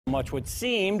Much what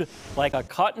seemed like a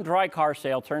cut and dry car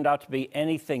sale turned out to be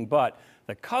anything but.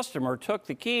 The customer took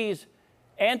the keys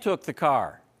and took the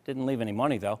car. Didn't leave any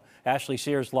money, though. Ashley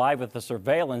Sears live with the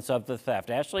surveillance of the theft.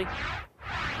 Ashley?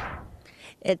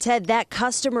 Ted, that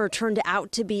customer turned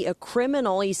out to be a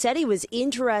criminal. He said he was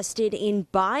interested in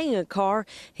buying a car.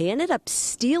 He ended up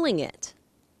stealing it.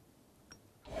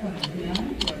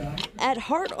 At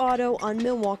Hart Auto on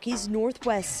Milwaukee's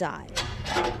northwest side,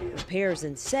 repairs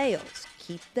and sales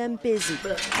keep them busy.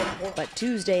 But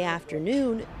Tuesday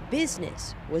afternoon,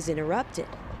 business was interrupted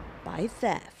by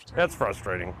theft. That's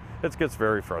frustrating. It gets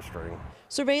very frustrating.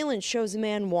 Surveillance shows a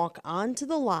man walk onto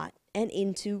the lot and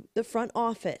into the front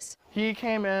office. He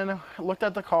came in, looked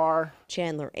at the car.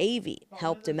 Chandler Avey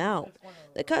helped him out.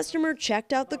 The customer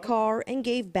checked out the car and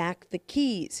gave back the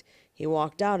keys. He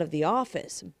walked out of the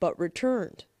office, but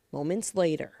returned moments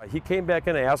later. He came back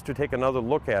in and asked to take another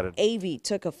look at it. Avey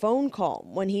took a phone call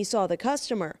when he saw the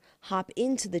customer hop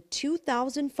into the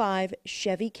 2005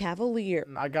 Chevy Cavalier.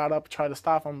 I got up, tried to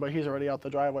stop him, but he's already out the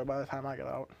driveway by the time I got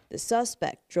out. The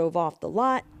suspect drove off the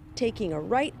lot, taking a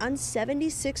right on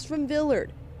 76 from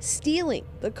Villard, stealing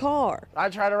the car. I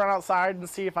tried to run outside and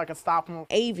see if I could stop him.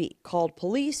 Avey called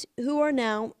police, who are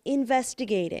now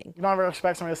investigating. You don't ever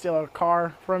expect somebody to steal a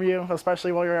car from you,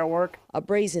 especially while you're at work. A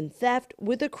brazen theft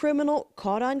with a criminal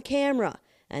caught on camera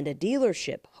and a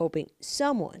dealership hoping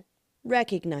someone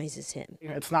recognizes him.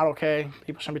 It's not okay.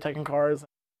 People shouldn't be taking cars.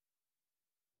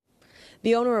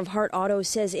 The owner of Hart Auto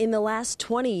says in the last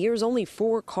 20 years, only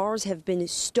 4 cars have been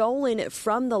stolen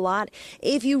from the lot.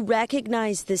 If you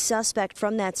recognize the suspect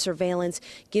from that surveillance,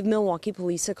 give Milwaukee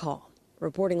police a call.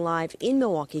 Reporting live in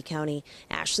Milwaukee County,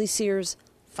 Ashley Sears,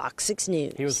 Fox 6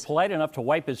 News. He was polite enough to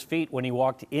wipe his feet when he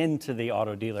walked into the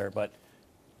auto dealer, but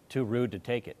too rude to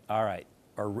take it. All right.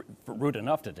 Or rude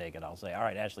enough to take it, I'll say. All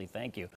right, Ashley, thank you.